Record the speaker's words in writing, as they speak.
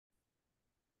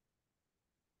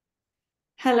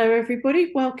Hello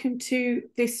everybody, welcome to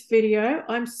this video.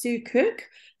 I'm Sue Cook,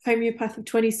 homeopath of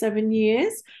 27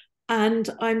 years, and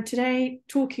I'm today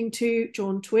talking to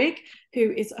John Twigg,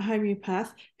 who is a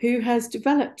homeopath who has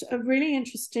developed a really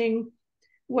interesting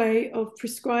way of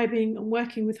prescribing and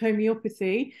working with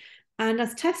homeopathy. And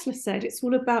as Tesla said, it's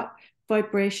all about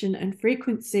vibration and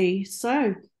frequency.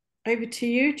 So over to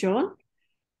you, John.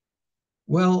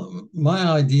 Well, my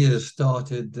idea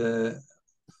started,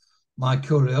 my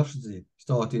curiosity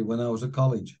started when I was at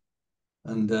college,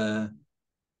 and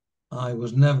I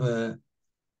was never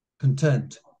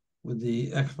content with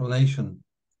the explanation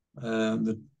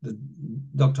that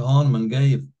Dr. Hahnemann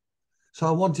gave. So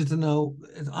I wanted to know,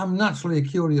 I'm naturally a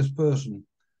curious person,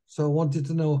 so I wanted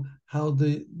to know how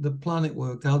the planet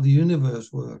worked, how the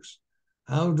universe works,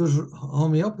 how does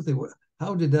homeopathy work,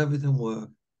 how did everything work?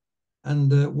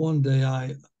 And one day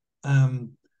I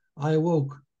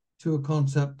awoke to a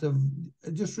concept of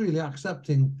just really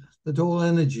accepting that all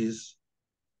energies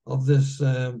of this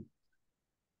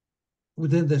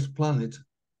within this planet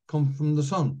come from the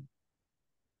sun.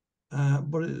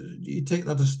 But you take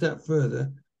that a step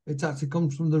further, it actually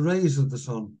comes from the rays of the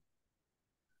sun.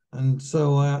 And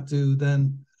so I had to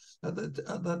then, at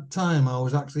that time, I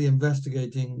was actually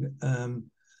investigating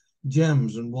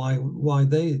gems and why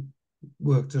they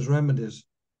worked as remedies.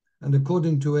 And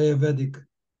according to Ayurvedic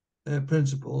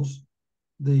principles,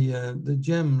 the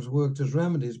gems worked as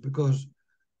remedies because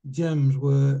gems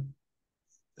were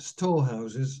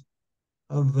storehouses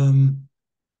of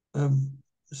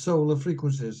solar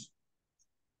frequencies,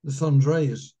 the sun's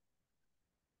rays,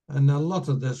 and a lot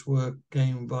of this work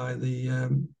came by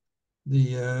the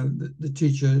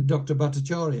teacher Dr.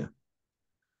 Bhattacharya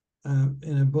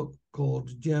in a book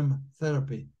called Gem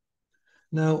Therapy.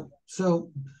 Now,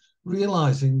 so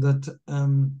realizing that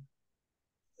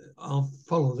I'll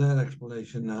follow their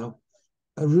explanation now.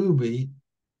 A ruby,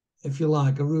 if you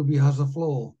like, a ruby has a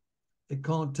flaw. It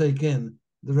can't take in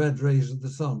the red rays of the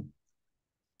sun.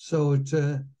 So it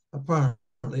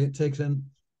apparently it takes in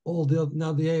all the other.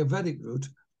 Now the Ayurvedic route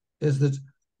is that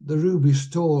the ruby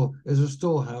store is a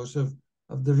storehouse of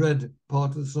the red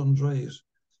part of the sun's rays.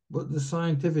 But the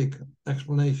scientific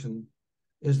explanation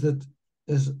is that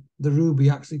the ruby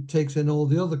actually takes in all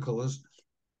the other colors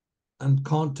and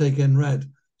can't take in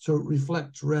red. So it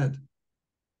reflects red.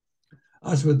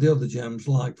 As with the other gems,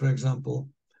 like, for example,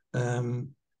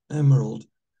 emerald.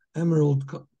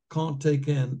 Emerald can't take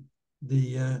in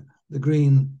the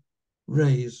green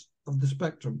rays of the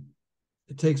spectrum.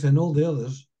 It takes in all the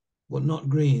others, but not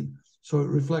green. So it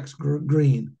reflects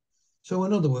green. So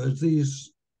in other words,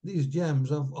 these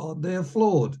gems they are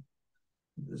flawed.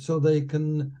 So they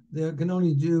can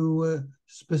only do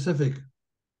specific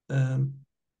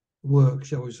work,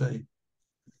 shall we say.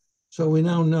 So we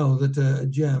now know that a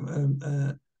gem,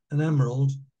 an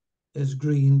emerald, is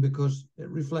green because it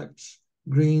reflects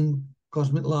green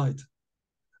cosmic light,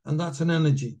 and that's an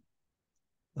energy,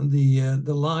 and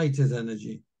the light is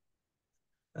energy.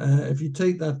 If you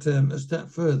take that a step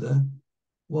further,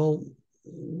 well,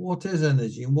 what is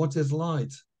energy and what is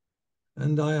light?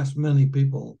 And I ask many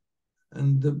people,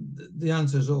 and the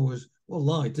answer is always, well,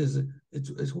 light is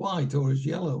it's white or it's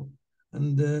yellow,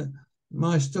 and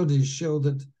my studies show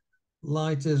that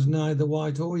light is neither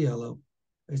white or yellow.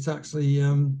 It's actually,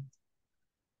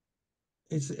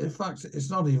 it's in fact,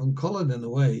 it's not even colored in a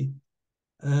way.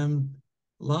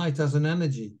 Light has an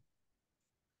energy,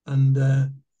 and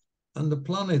the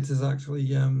planet is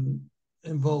actually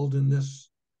involved in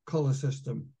this color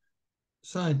system.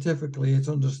 Scientifically, it's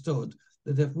understood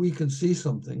that if we can see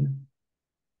something,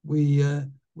 we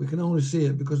can only see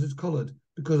it because it's colored,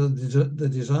 because of the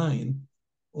design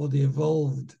or the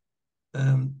evolved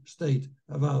state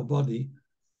of our body.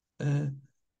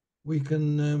 We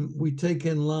take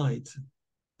in light,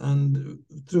 and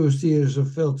through a series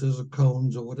of filters or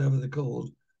cones or whatever they're called,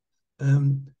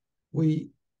 we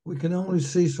can only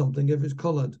see something if it's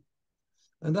colored.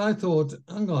 And I thought,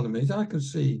 hang on a minute, I can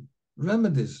see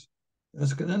remedies,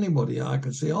 as can anybody. I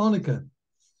can see arnica.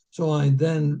 So I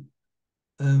then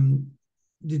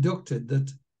deducted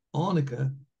that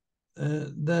arnica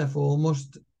therefore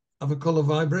must have a color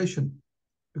vibration,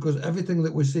 because everything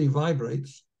that we see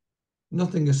vibrates.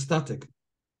 Nothing is static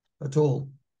at all.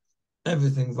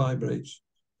 Everything vibrates.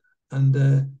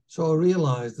 And so I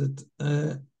realized that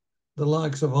the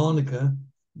likes of arnica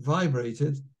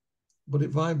vibrated, but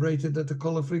it vibrated at a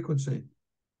color frequency.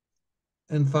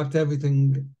 In fact,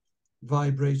 everything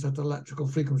vibrates at electrical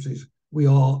frequencies. We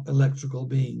are electrical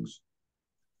beings.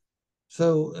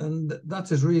 So, and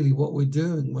that is really what we're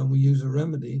doing when we use a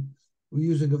remedy. We're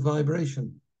using a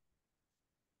vibration.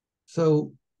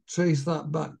 So trace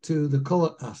that back to the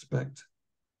color aspect.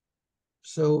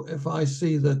 So if I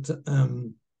see that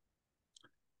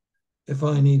if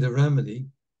I need a remedy,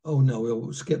 oh no,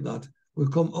 we'll skip that. We'll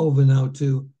come over now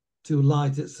to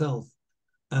light itself.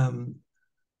 And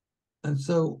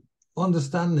so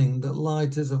understanding that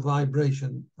light is a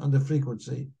vibration and a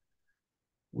frequency,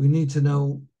 we need to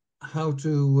know how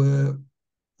to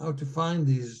find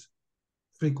these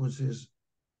frequencies.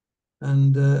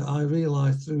 And I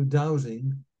realized through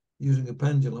dowsing using a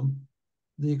pendulum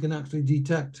that you can actually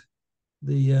detect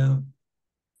the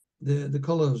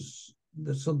colors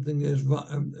that something is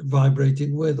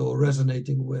vibrating with or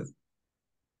resonating with.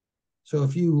 So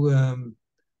if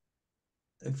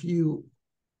you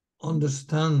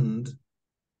understand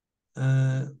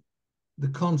the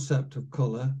concept of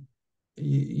color,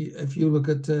 if you look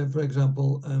at, for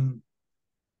example,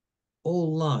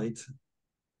 all light,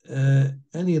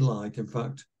 any light, in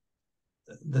fact,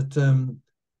 that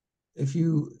if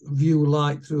you view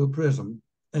light through a prism,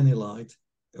 any light,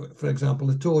 for example,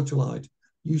 a torch light,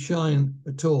 you shine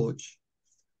a torch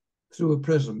through a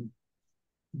prism,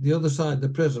 the other side of the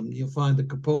prism, you'll find the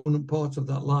component parts of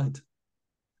that light.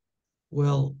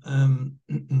 Well,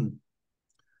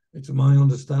 it's my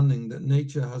understanding that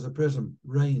nature has a prism,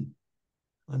 rain.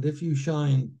 And if you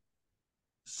shine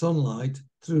sunlight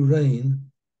through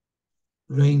rain,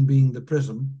 rain being the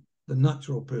prism, the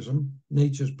natural prism,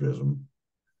 nature's prism,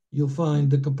 you'll find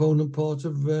the component parts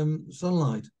of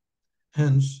sunlight.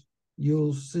 Hence,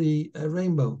 you'll see a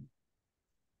rainbow.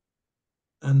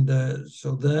 And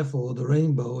so therefore, the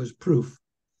rainbow is proof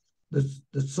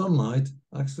that sunlight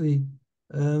actually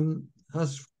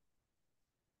has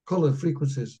color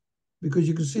frequencies, because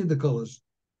you can see the colors.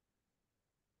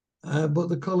 But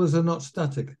the colors are not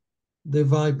static. They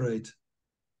vibrate,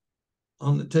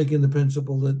 on taking the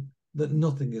principle that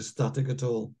nothing is static at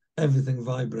all. Everything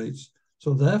vibrates.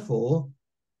 So therefore,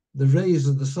 the rays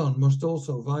of the sun must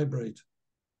also vibrate.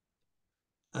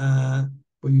 But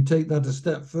you take that a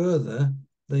step further,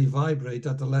 they vibrate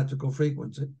at electrical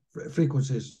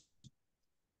frequencies.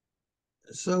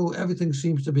 So everything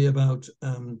seems to be about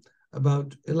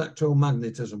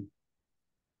electromagnetism.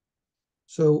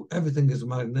 So everything is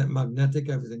magnetic,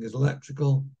 everything is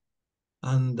electrical,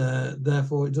 and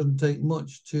therefore it doesn't take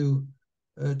much to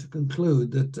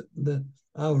conclude that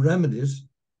our remedies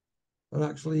are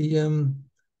actually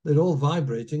they're all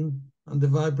vibrating, and they're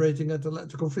vibrating at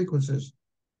electrical frequencies.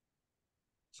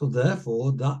 So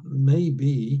therefore, that may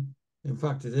be, in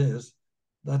fact it is,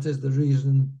 that is the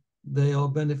reason they are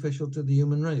beneficial to the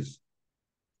human race.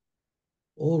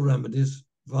 All remedies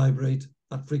vibrate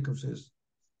at frequencies,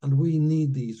 and we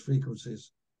need these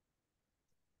frequencies.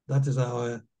 That is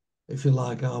our, if you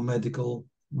like, our medical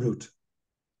route.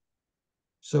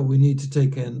 So we need to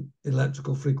take in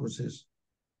electrical frequencies.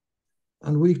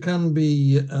 And we can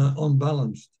be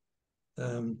unbalanced,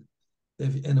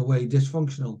 if in a way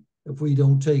dysfunctional, if we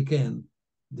don't take in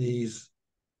this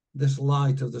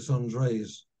light of the sun's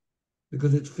rays,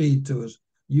 because it's feed to us.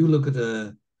 You look at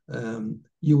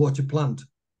you watch a plant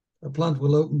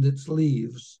will open its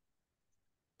leaves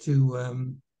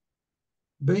to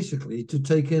basically to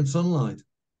take in sunlight.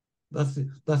 That's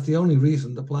the only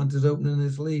reason the plant is opening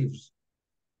its leaves.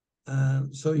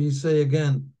 So you say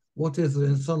again, what is there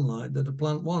in sunlight that a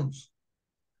plant wants?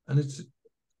 And it's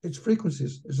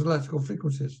frequencies, it's electrical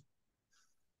frequencies.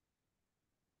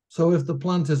 So if the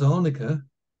plant is arnica,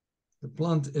 the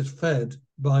plant is fed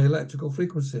by electrical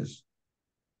frequencies.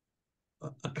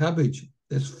 A cabbage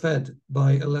is fed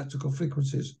by electrical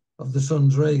frequencies of the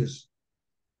sun's rays.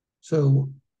 So,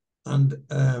 and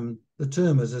the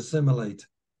term is assimilate.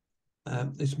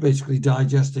 It's basically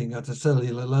digesting at a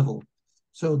cellular level.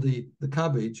 So the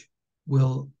cabbage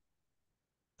will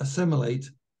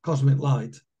assimilate cosmic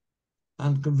light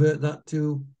and convert that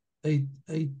to a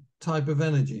type of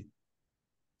energy.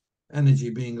 Energy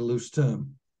being a loose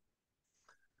term.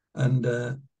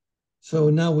 And so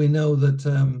now we know that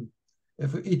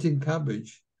if we're eating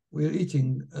cabbage, we're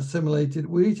eating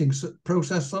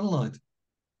processed sunlight.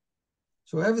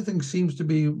 So everything seems to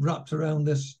be wrapped around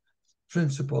this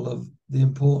principle of the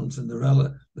importance and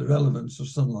the relevance of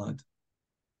sunlight.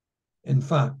 In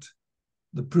fact,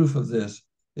 the proof of this,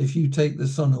 if you take the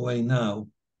sun away now,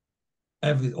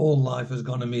 all life has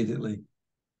gone immediately.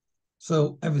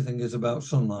 So everything is about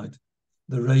sunlight,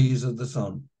 the rays of the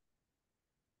sun.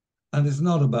 And it's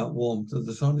not about warmth of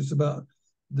the sun, it's about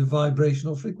the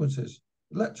vibrational frequencies,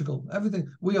 electrical, everything.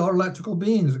 We are electrical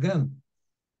beings again.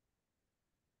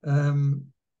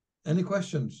 Any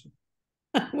questions?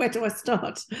 Where do I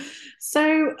start?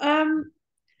 So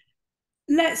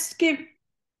let's give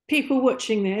people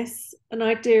watching this an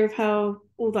idea of how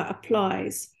all that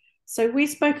applies. So we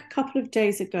spoke a couple of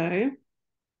days ago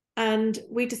and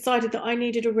we decided that I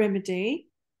needed a remedy.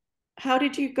 How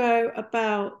did you go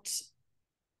about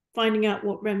finding out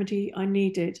what remedy I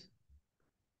needed?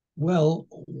 Well,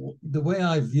 the way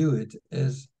I view it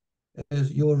is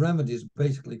your remedies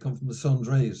basically come from the sun's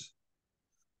rays,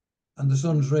 and the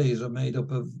sun's rays are made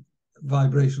up of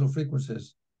vibrational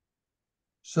frequencies.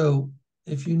 So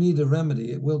if you need a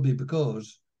remedy, it will be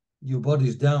because your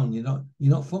body's down. You're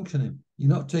not functioning. You're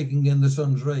not taking in the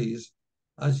sun's rays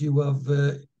as you have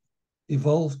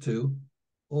evolved to,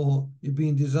 or you're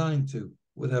being designed to,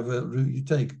 whatever route you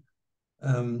take.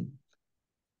 Um,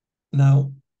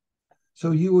 now,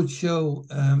 so you would show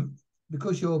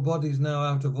because your body's now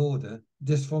out of order,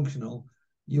 dysfunctional.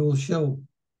 You will show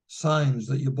signs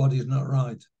that your body's not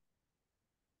right,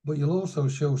 but you'll also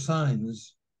show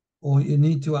signs, or you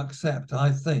need to accept,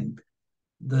 I think,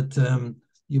 that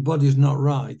your body's not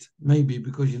right, maybe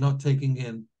because you're not taking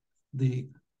in the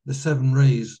seven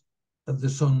rays of the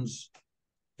sun's.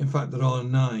 In fact, there are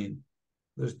nine.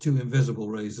 There's two invisible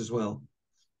rays as well,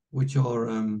 which are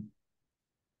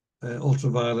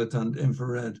ultraviolet and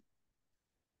infrared,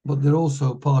 but they're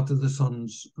also part of the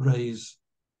sun's rays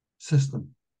system.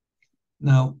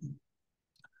 Now,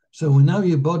 so we know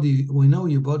your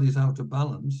body's out of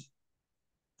balance,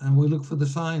 and we look for the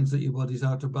signs that your body's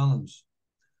out of balance.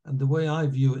 And the way I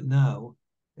view it now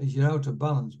is you're out of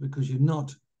balance because you're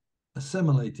not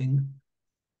assimilating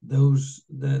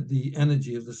the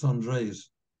energy of the sun's rays,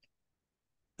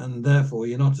 and therefore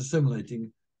you're not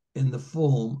assimilating in the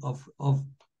form of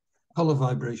color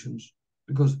vibrations,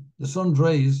 because the sun's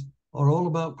rays are all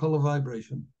about color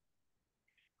vibration.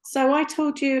 So I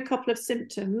told you a couple of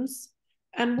symptoms,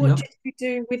 and what Yep. did you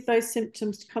do with those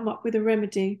symptoms to come up with a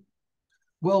remedy?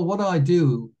 Well, what I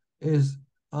do is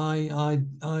I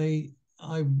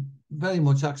very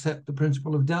much accept the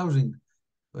principle of dowsing.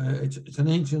 It's an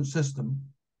ancient system,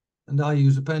 and I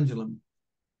use a pendulum,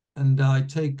 and I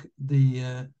take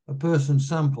a person's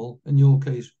sample, in your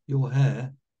case, your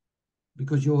hair,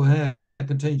 because your hair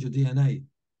contains your DNA.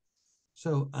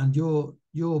 So, and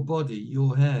your body,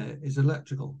 your hair is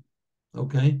electrical,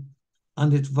 okay,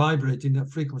 and it's vibrating at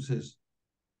frequencies.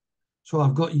 So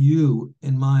I've got you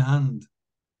in my hand,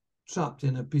 trapped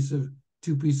in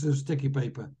two pieces of sticky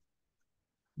paper,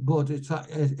 but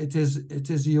it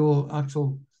is your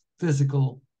actual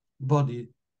physical body,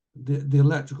 the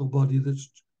electrical body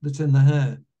that's in the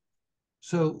hair.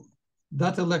 So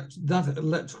that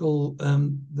electrical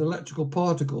the electrical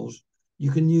particles you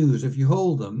can use if you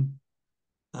hold them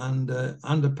and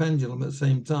a pendulum at the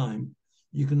same time.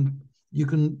 You can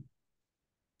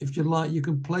if you like, you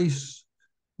can place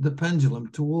the pendulum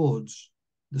towards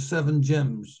the seven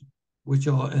gems which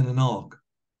are in an arc.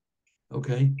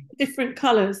 Okay. Different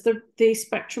colors, the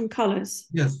spectrum colors.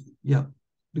 Yes. Yeah.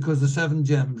 Because the seven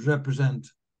gems represent,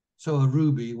 so a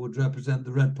ruby would represent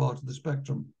the red part of the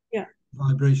spectrum, Yeah.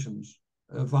 vibrations,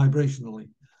 vibrationally,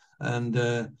 and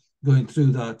going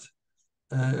through that,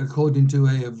 according to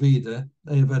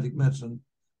Ayurvedic medicine,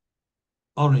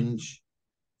 orange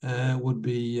would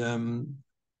be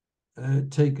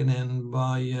taken in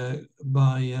by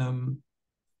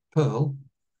pearl,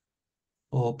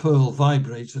 or pearl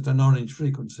vibrates at an orange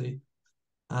frequency,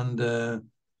 and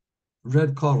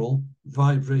red coral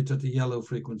vibrates at a yellow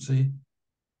frequency.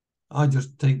 I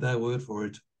just take their word for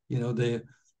it.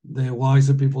 They're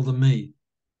wiser people than me.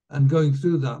 And going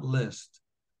through that list,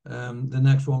 the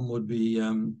next one would be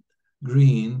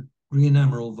green. Green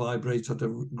emerald vibrates at a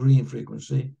green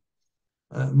frequency.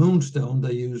 Moonstone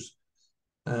they use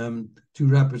to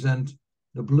represent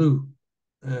the blue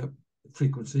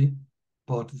frequency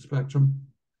part of the spectrum.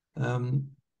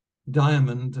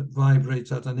 Diamond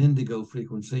vibrates at an indigo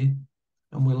frequency,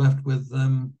 and we're left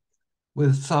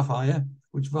with sapphire,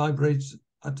 which vibrates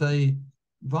at a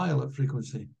violet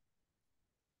frequency.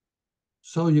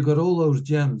 So you've got all those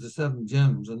gems, the seven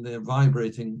gems, and they're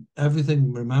vibrating.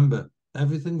 Everything, remember,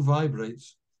 everything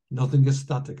vibrates, nothing is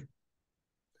static.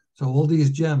 So all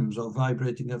these gems are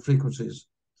vibrating at frequencies.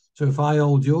 So if I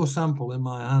hold your sample in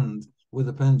my hand with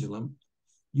a pendulum,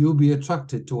 you'll be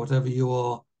attracted to whatever you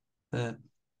are,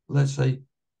 let's say,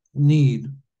 need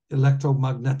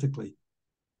electromagnetically.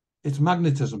 It's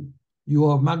magnetism. You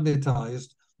are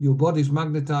magnetized. Your body's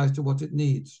magnetized to what it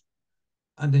needs.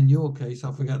 And in your case,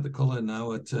 I forget the color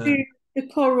now. The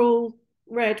coral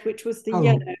red, which was the Coral.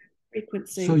 yellow So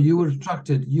frequency. you were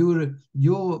attracted. You're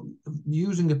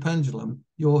using a pendulum.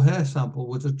 Your hair sample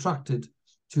was attracted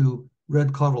to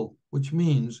red coral, which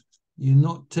means you're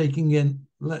not taking in,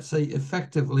 let's say,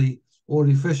 effectively or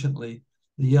efficiently,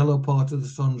 the yellow part of the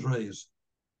sun's rays,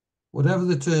 whatever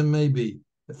the term may be,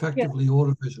 Yeah. effectively or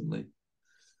efficiently.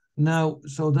 Now,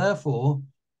 so therefore,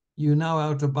 you're now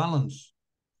out of balance.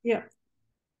 Yeah.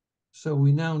 So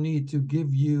we now need to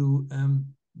give you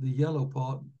the yellow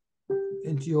part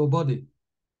into your body.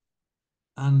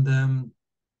 And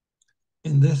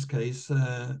in this case,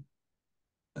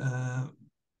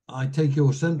 I take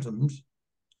your symptoms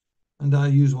and I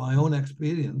use my own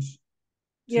experience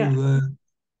Yeah.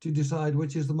 to decide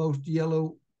which is the most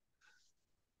yellow,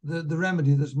 the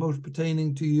remedy that's most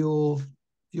pertaining to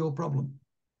your problem.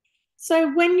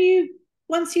 So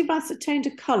once you've ascertained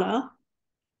a colour,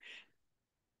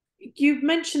 you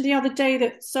mentioned the other day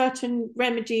that certain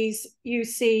remedies you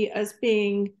see as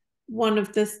being one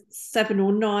of the 7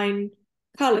 or 9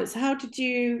 colours. How did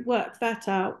you work that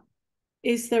out?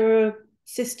 Is there a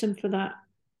system for that?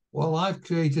 Well, I've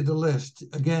created a list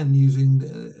again using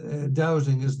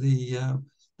dowsing as the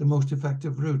most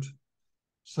effective route.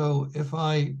 So if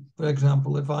I, for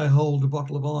example, if I hold a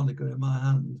bottle of arnica in my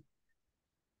hand,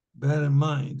 bear in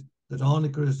mind that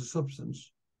arnica is a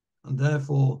substance and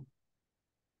therefore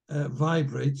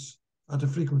vibrates at a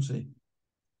frequency,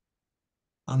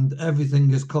 and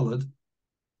everything is coloured.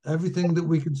 Everything that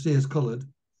we can see is coloured.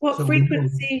 What So we know,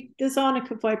 frequency does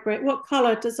arnica vibrate? What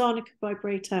colour does arnica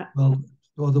vibrate at?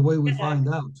 well, the way we find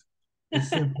out is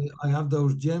simply I have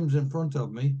those gems in front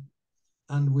of me,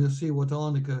 and we'll see what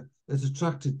arnica is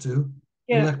attracted to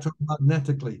Yeah.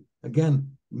 electromagnetically.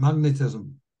 Again,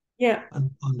 magnetism. Yeah.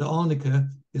 And arnica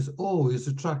is always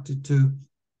attracted to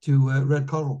red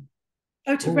coral.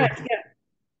 Oh, to red. Always,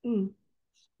 Yeah. Mm.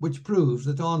 which proves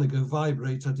that arnica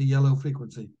vibrates at a yellow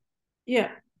frequency.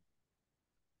 Yeah.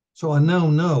 So I now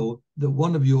know that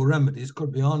one of your remedies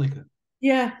could be arnica.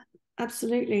 Yeah.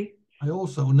 Absolutely. I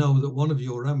also know that one of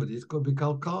your remedies could be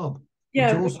calcarb, which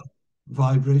Yeah. also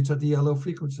vibrates at a yellow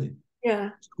frequency.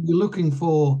 Yeah. So we're looking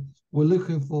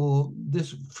for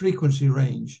this frequency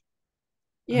range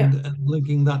Yeah. and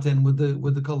linking that in with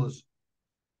the colors.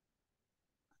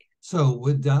 So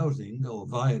with dowsing or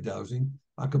via dowsing,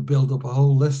 I could build up a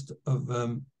whole list of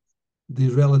the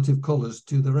relative colors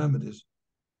to the remedies,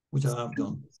 which I have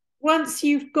done. Once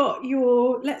you've got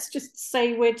your, let's just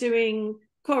say we're doing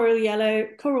coral yellow,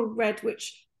 coral red,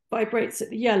 which vibrates at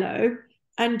the yellow,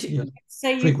 and Yeah,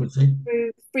 say you've been frequency.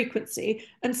 through frequency,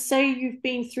 and say you've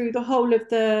been through the whole of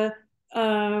the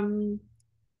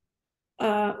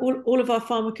all of our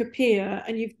pharmacopoeia,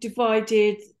 and you've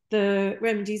divided the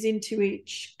remedies into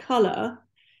each color.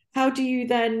 How do you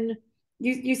then?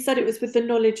 You said it was with the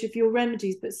knowledge of your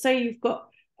remedies, but say you've got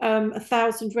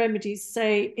 1,000 remedies,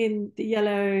 say in the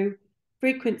yellow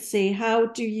frequency. How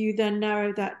do you then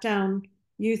narrow that down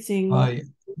using? By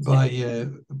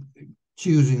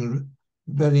choosing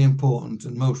very important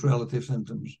and most relative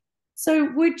symptoms.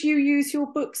 So, would you use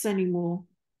your books anymore?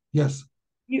 Yes,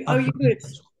 You absolutely. would.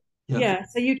 Yeah, Yeah.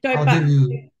 So you'd go I'll back. give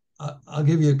you I'll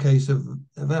give you a case of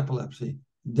epilepsy.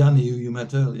 Danny, who you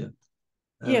met earlier,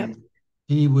 Yeah.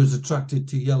 he was attracted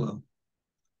to yellow,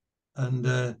 and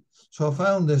so I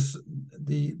found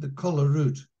the color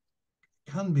route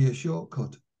can be a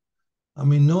shortcut. I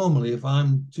mean, normally if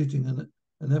I'm treating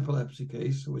an epilepsy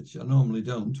case, which I normally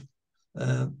don't,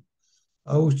 uh,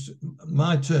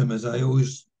 my term is I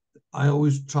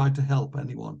always try to help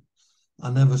anyone.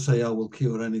 I never say I will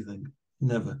cure anything,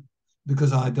 never,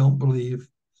 because I don't believe.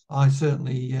 I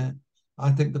certainly,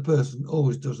 I think the person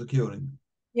always does the curing,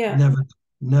 Yeah.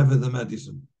 never the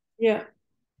medicine. Yeah.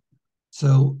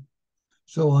 So,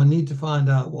 so I need to find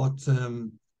out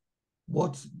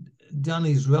what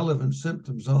Danny's relevant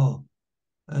symptoms are,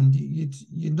 and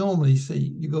you normally see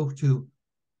you go to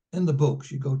in the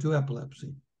books you go to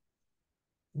epilepsy.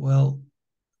 Well,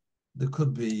 there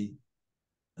could be,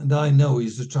 and I know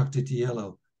he's attracted to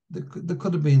yellow. There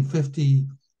could have been 50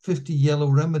 yellow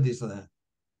remedies there.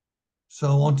 So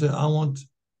I want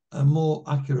a more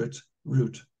accurate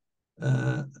route,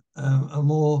 a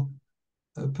more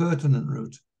pertinent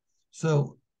route.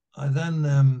 So I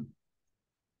then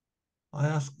I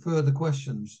ask further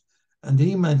questions, and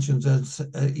he mentioned a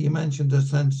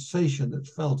sensation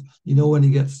that's felt. You know, when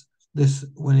he has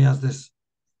this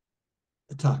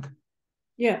attack,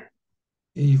 Yeah.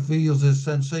 he feels a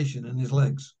sensation in his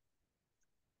legs,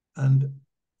 and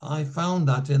I found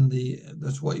that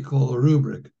that's what you call a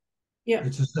rubric. Yeah.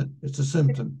 It's a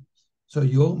symptom. So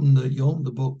you open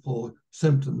the book for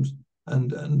symptoms,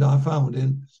 and I found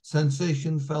in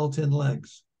sensation felt in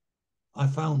legs. I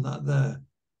found that there.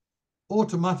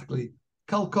 Automatically,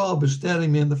 calcarb is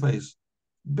staring me in the face,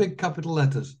 big capital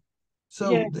letters.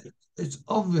 Yeah. So it's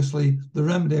obviously the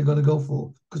remedy I'm going to go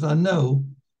for because I know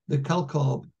the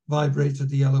calcarb vibrates at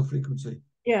the yellow frequency.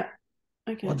 Yeah.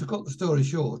 Well, Okay. to cut the story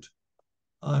short,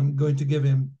 I'm going to give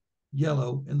him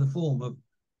yellow in the form of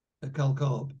a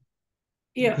calcarb.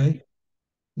 Yeah. Okay.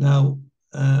 Now,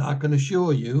 I can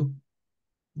assure you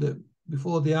that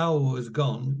before the hour was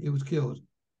gone, he was cured.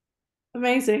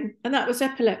 Amazing. And that was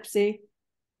epilepsy.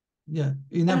 Yeah,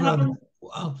 he And never how had.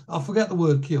 long? I'll forget the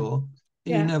word cure.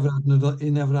 He Yeah. never had another. He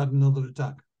never had another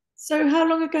attack. So how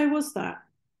long ago was that?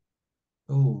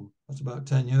 Oh, that's about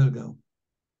 10 years ago.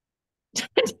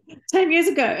 10 years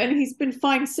ago, and he's been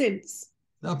fine since.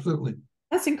 Absolutely.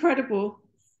 That's incredible.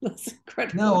 That's Now,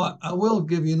 incredible. I will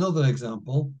give you another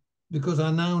example because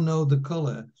I now know the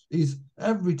color. He's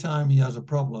every time he has a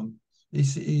problem, he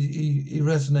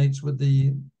resonates with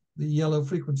the yellow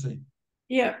frequency.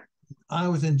 Yeah. I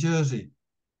was in Jersey.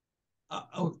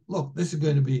 Look, this is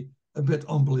going to be a bit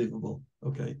unbelievable.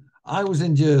 Okay, I was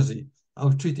in Jersey. I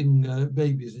was treating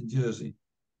babies in Jersey,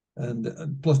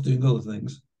 and plus doing other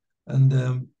things. And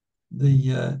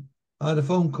the I had a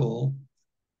phone call.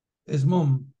 His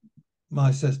mum,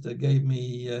 my sister, gave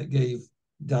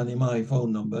Danny my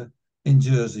phone number in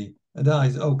Jersey, and I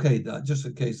okayed that just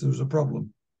in case there was a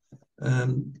problem.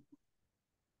 Um,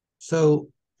 so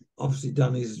obviously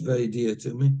Danny's very dear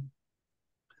to me,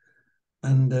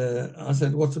 and I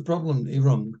said, "What's the problem?" He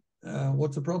rung.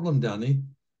 What's the problem, Danny?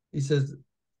 He says,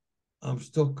 "I'm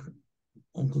stuck,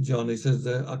 Uncle John." He says,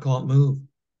 "I can't move."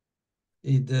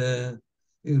 He'd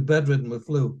he was bedridden with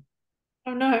flu.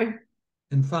 Oh no.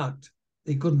 In fact,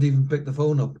 he couldn't even pick the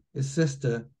phone up. His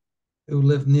sister, who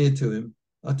lived near to him,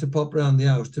 had to pop round the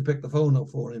house to pick the phone up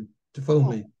for him to phone Oh,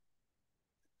 me.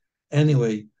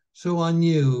 Anyway, so I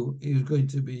knew he was going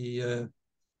to be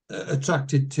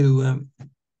attracted to.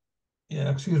 Yeah,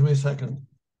 excuse me a second.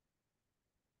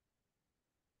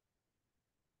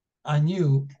 I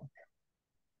knew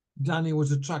Danny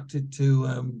was attracted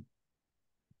to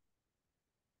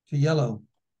yellow.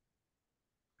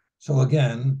 So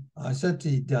again, I said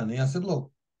to Danny, I said,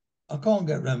 "Look, I can't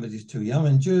get remedies to you. I'm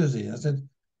in Jersey." I said,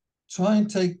 "Try and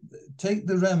take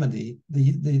the remedy,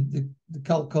 the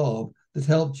calcarb that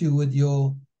helped you with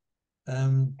your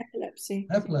epilepsy.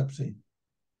 epilepsy."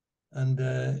 And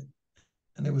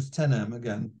it was 10M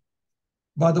again.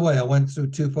 By the way, I went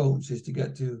through two potencies to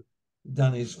get to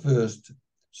Danny's first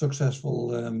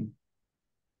successful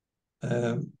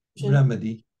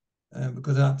remedy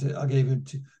because I gave him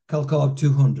calcarb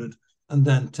 200 and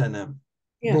then 10M.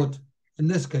 Yeah. But in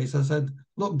this case, I said,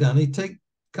 "Look, Danny, take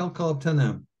calcarb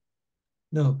 10M."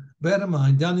 No, bear in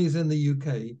mind, Danny's in the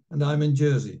UK and I'm in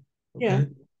Jersey. Yeah.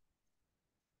 Okay.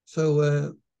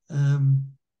 So,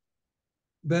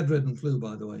 bedridden flu,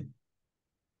 by the way.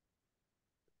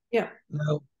 Yeah.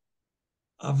 Now,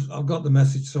 I've got the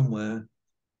message somewhere.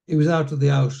 He was out of the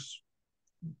house,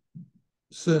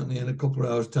 certainly in a couple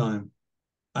of hours' time.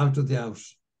 Out of the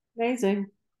house, Amazing.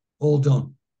 all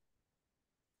done.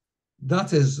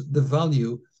 That is the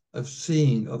value of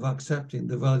seeing, of accepting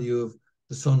the value of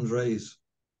the sun's rays.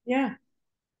 Yeah.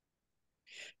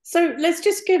 So let's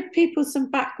just give people some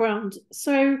background.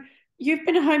 So you've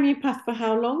been a homeopath for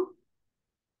how long?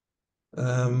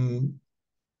 Um,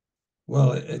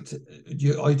 well, are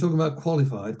you talking about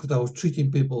qualified? Because I was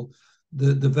treating people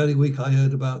the very week I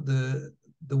heard about the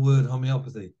word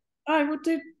homeopathy. I will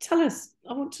do. Tell us.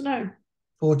 I want to know.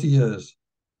 40 years.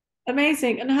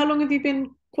 Amazing. And how long have you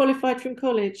been qualified from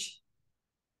college?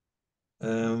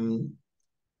 Um,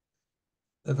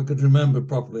 if I could remember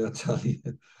properly, I'll tell you.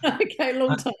 Okay,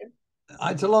 long I, time.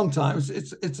 it's a long time.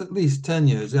 It's at least 10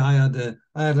 years. I had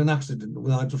an accident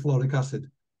with hydrofluoric acid,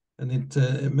 and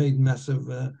it made a mess of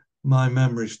my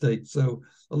memory state. So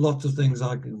a lot of things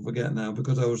I can forget now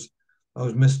because I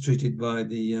was mistreated by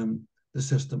the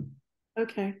system.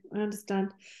 Okay, I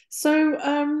understand.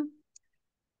 So,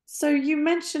 so you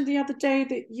mentioned the other day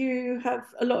that you have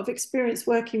a lot of experience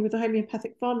working with the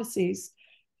homeopathic pharmacies.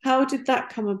 How did that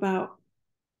come about?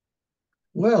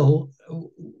 Well,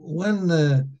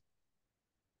 when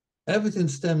everything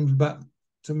stems back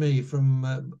to me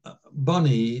from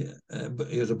Bonnie,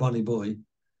 he was a Bonnie boy.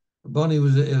 Bonnie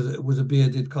was a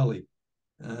bearded collie.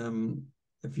 Um,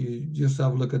 if you just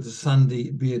have a look at the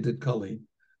sandy bearded collie,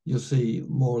 you'll see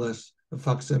more or less a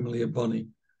facsimile of Bonnie.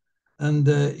 And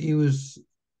he was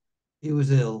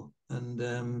ill,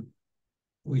 and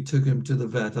we took him to the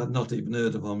vet. I'd not even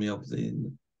heard of homeopathy,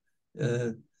 uh,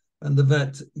 and the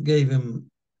vet gave him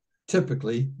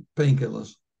typically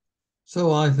painkillers.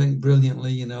 So I think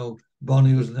brilliantly,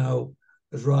 Bonnie was now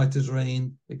as right as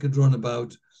rain. It could run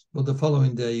about, but the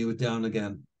following day he was down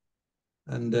again,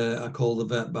 and I called the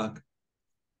vet back.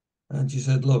 And she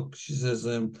said, "Look," she says,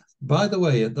 "by the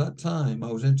way, at that time,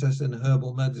 I was interested in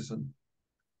herbal medicine.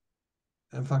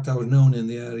 In fact, I was known in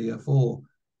the area for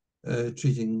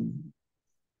treating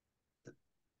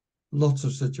lots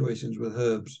of situations with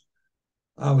herbs.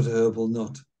 I was a herbal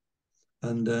nut."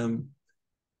 And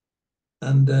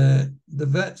And the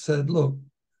vet said, look,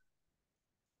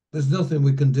 there's nothing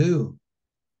we can do.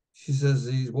 She says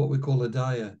he's what we call a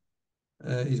dyer.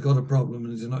 He's got a problem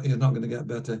and he's not going to get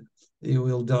better. He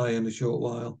will die in a short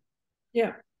while.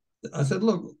 Yeah. I said,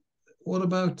 look, what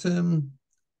about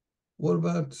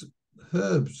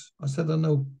herbs? I said, I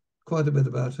know quite a bit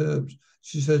about herbs.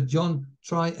 She said, John,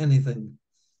 try anything.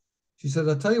 She said,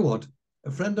 I tell you what,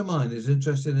 a friend of mine is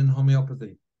interested in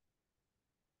homeopathy.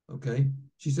 Okay.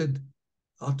 She said,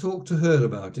 I'll talk to her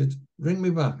about it. Ring me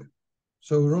back.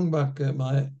 So we rung back,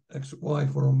 my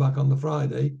ex-wife rung back on the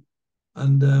Friday,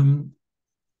 and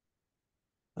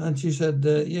she said,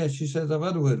 yeah, she said, I've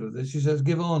had a word with her. She says,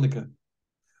 give arnica.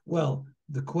 Well,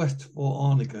 the quest for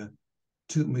arnica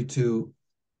took me to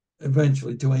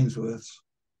eventually to Ainsworth's,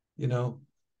 you know,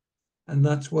 and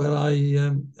that's where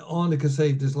arnica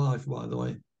saved his life, by the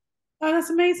way. Oh, that's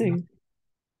amazing.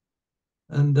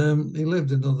 And he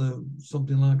lived another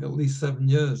something like at least 7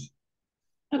 years.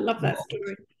 I love But that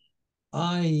story.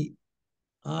 I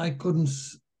I couldn't.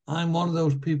 I'm one of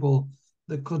those people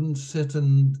that couldn't sit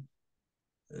and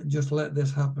just let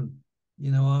this happen.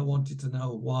 You know, I wanted to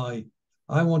know why.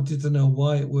 I wanted to know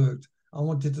why it worked. I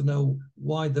wanted to know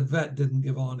why the vet didn't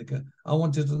give arnica. I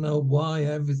wanted to know why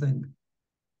everything.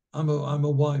 I'm a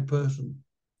why person,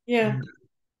 Yeah. and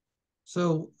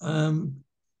so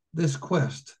this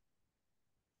quest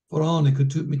for arnica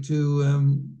took me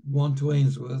to one to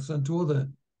Ainsworth's and to other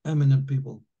eminent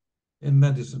people in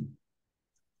medicine,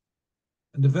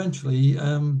 and eventually,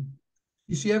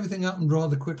 you see, everything happened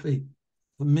rather quickly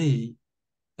for me.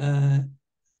 Uh,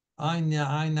 I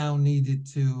now needed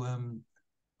to.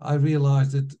 I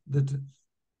realised that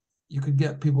you could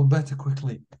get people better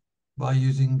quickly by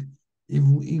using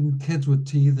even kids with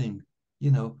teething.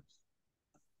 You know,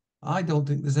 I don't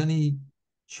think there's any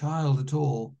child at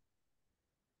all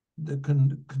that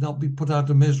could not be put out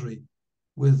of misery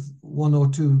with one or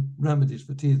two remedies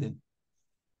for teething.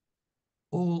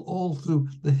 All through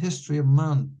the history of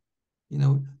man, you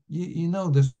know, you know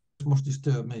this must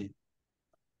disturb me.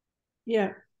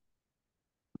 Yeah.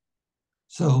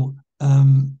 So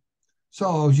so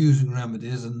I was using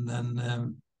remedies, and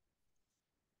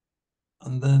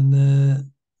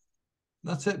then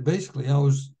that's it. Basically, I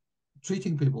was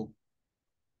treating people,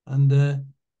 and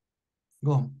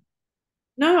go on.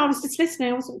 No, I was just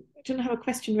listening. I didn't have a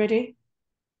question ready.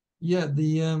 Yeah,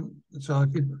 the so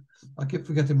I keep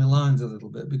forgetting my lines a little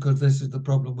bit because this is the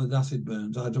problem with acid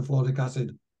burns, hydrofluoric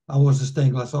acid. I was a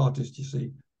stained glass artist, you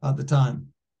see, at the time,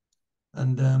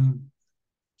 and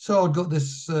so I got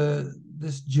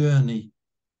this journey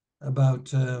about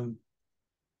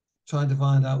trying to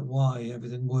find out why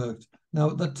everything worked. Now,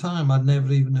 at that time, I'd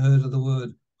never even heard of the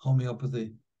word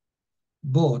homeopathy.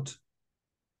 But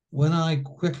when I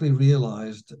quickly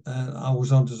realized I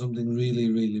was onto something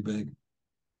really, really big,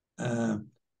 uh,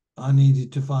 I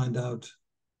needed to find out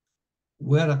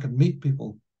where I could meet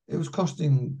people. It was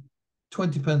costing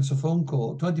 20 pence a phone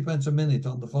call, 20 pence a minute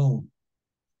on the phone.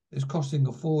 It's costing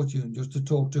a fortune just to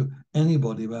talk to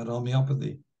anybody about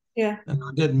homeopathy. Yeah. And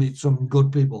I did meet some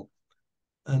good people.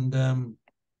 And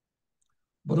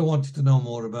but I wanted to know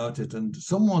more about it. And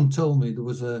someone told me there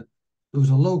was a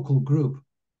local group,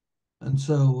 and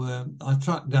so I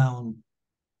tracked down.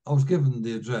 I was given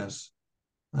the address,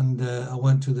 and I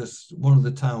went to this one of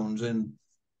the towns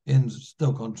in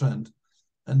Stoke-on-Trent,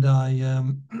 and I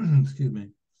excuse me,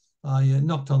 I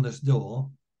knocked on this door,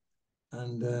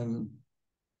 and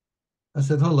I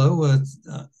said, "Hello,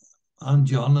 I'm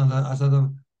John," and I said,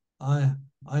 "I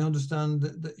I understand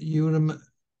that you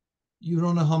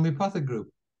run a homeopathic group."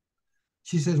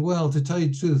 She says, well, to tell you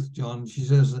the truth, John, she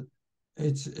says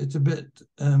it's a bit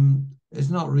it's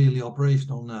not really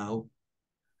operational now.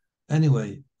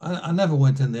 Anyway, I never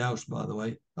went in the house, by the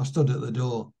way. I stood at the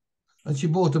door, and she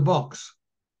bought a box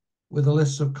with a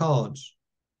list of cards.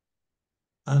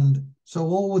 And so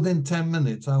all within 10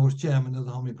 minutes, I was chairman of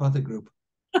the homeopathic group.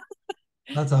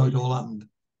 That's how it all happened.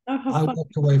 Oh, how I fun.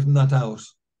 walked away from that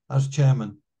house as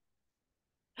chairman.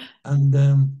 And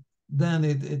then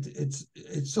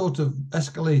it sort of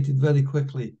escalated very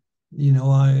quickly. You know,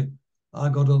 I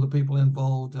got other people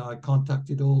involved. I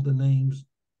contacted all the names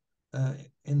uh,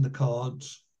 in the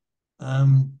cards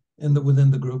in the within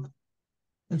the group,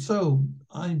 and so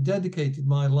I dedicated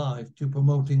my life to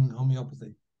promoting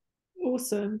homeopathy.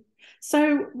 Awesome.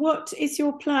 So, what is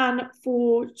your plan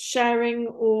for sharing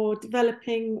or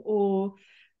developing or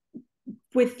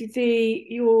with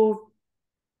your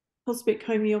cosmic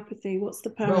homeopathy? What's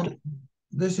the paradigm? Well,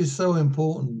 this is so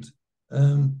important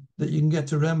that you can get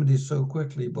to remedies so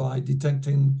quickly by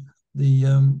detecting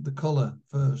the color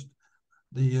first,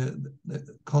 the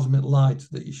cosmic light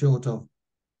that you're short of.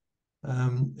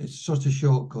 It's such a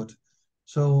shortcut.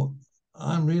 So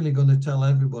I'm really going to tell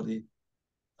everybody.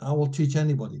 I will teach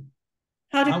anybody.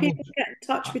 How do I will. people get in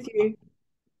touch with you?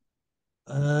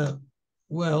 Uh,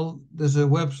 well, there's a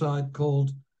website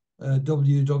called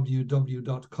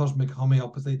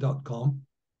www.cosmichomeopathy.com.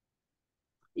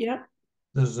 Yeah.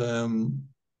 There's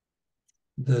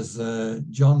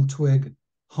John Twigg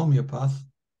Homeopath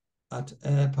at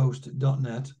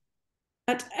airpost.net.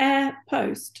 At Air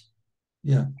Post.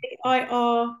 Yeah,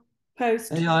 AIR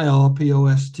Post.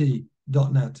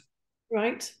 AIRPOST.net.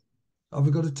 Right. Have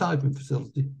we got a typing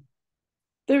facility?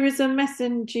 There is a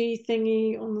messenger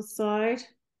thingy on the side.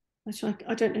 Actually,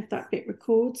 I don't know if that bit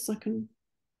records. I can.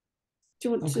 Do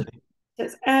you want to? Okay.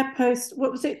 That's AirPost.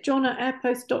 What was it, John at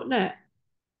airpost.net?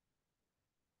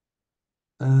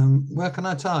 Where can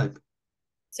I type?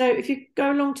 So if you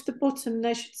go along to the bottom,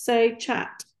 they should say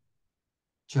chat.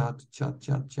 Chat, chat,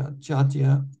 chat, chat, chat.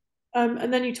 Yeah.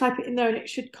 And then you type it in there and it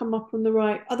should come up on the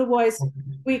right. Otherwise, Okay.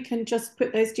 we can just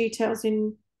put those details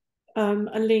in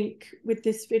a link with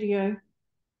this video.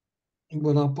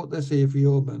 Well, I'll put this here for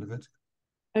your benefit.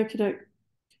 Okay, doke.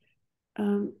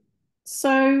 Um,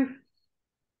 so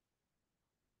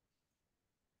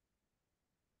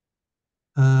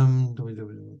press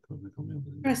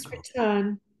www.cosmichomeopathy.com.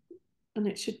 return and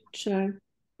it should show.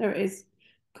 There it is,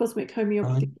 Right.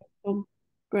 cosmichomeopathy.com.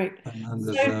 Great. And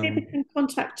there's So people can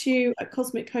contact you at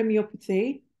Cosmic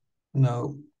Homeopathy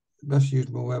no, best use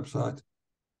my website,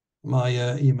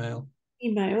 my email.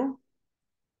 email.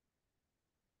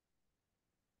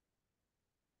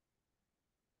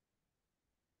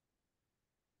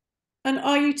 And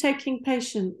are you taking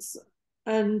patients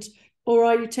and or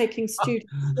are you taking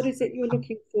students? What is it you're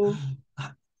looking for?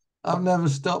 I've never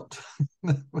stopped.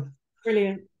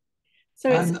 Brilliant. So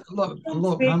it's And John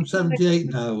look, Twigg. I'm 78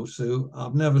 now, Sue.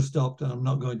 I've never stopped, and I'm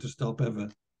not going to stop ever.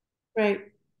 Great,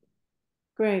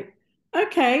 great.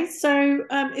 Okay, so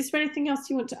is there anything else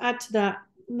you want to add to that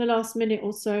in the last minute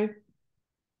or so?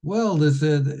 Well,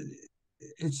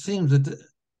 it seems that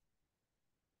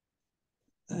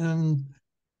um,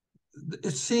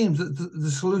 it seems that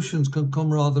the solutions can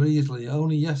come rather easily.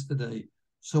 Only yesterday,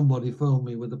 somebody phoned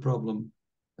me with a problem.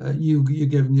 You're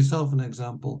giving yourself an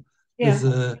example. Yeah,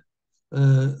 There's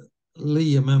uh,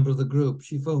 Lee, a member of the group.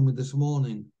 She phoned me this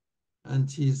morning, and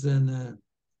she's in.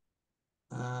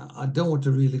 I don't want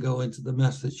to really go into the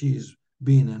mess that she's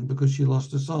been in because she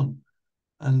lost her son,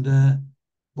 and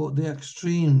but the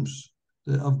extremes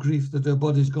of grief that her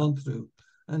body's gone through,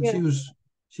 and yeah,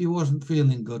 she wasn't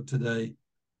feeling good today,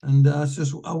 and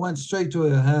I went straight to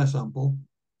her hair sample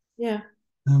yeah,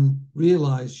 and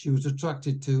realised she was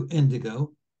attracted to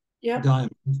indigo yeah,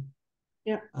 diamond,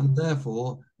 yeah. and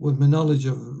therefore, with my knowledge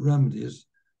of remedies,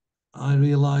 I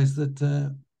realised that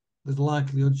there's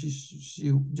likelihood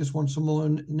she just wants some more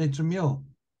Nitramure.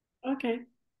 Okay,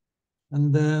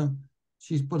 And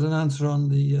she's put an answer on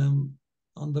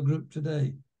the group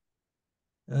today.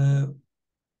 The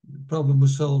problem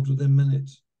was solved within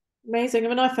minutes. amazing. I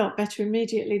mean, I felt better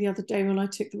immediately the other day when I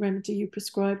took the remedy you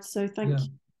prescribed. So thank Yeah, you.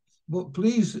 but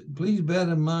please bear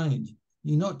in mind,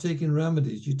 you're not taking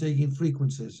remedies. You're taking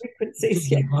frequencies. You're Frequencies,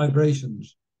 yeah. taking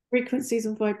vibrations. Frequencies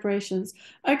and vibrations.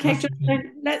 Okay, That's John, the so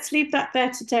thing. let's leave that there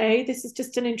today. This is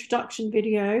just an introduction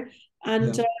video,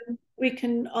 and Yeah, we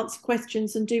can answer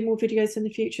questions and do more videos in the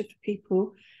future for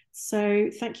people. So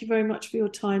thank you very much for your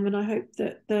time, and I hope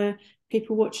that the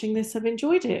people watching this have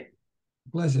enjoyed it.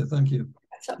 pleasure. Thank you.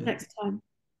 Catch up Yeah, next time.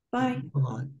 yeah. Bye.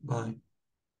 Bye. Bye.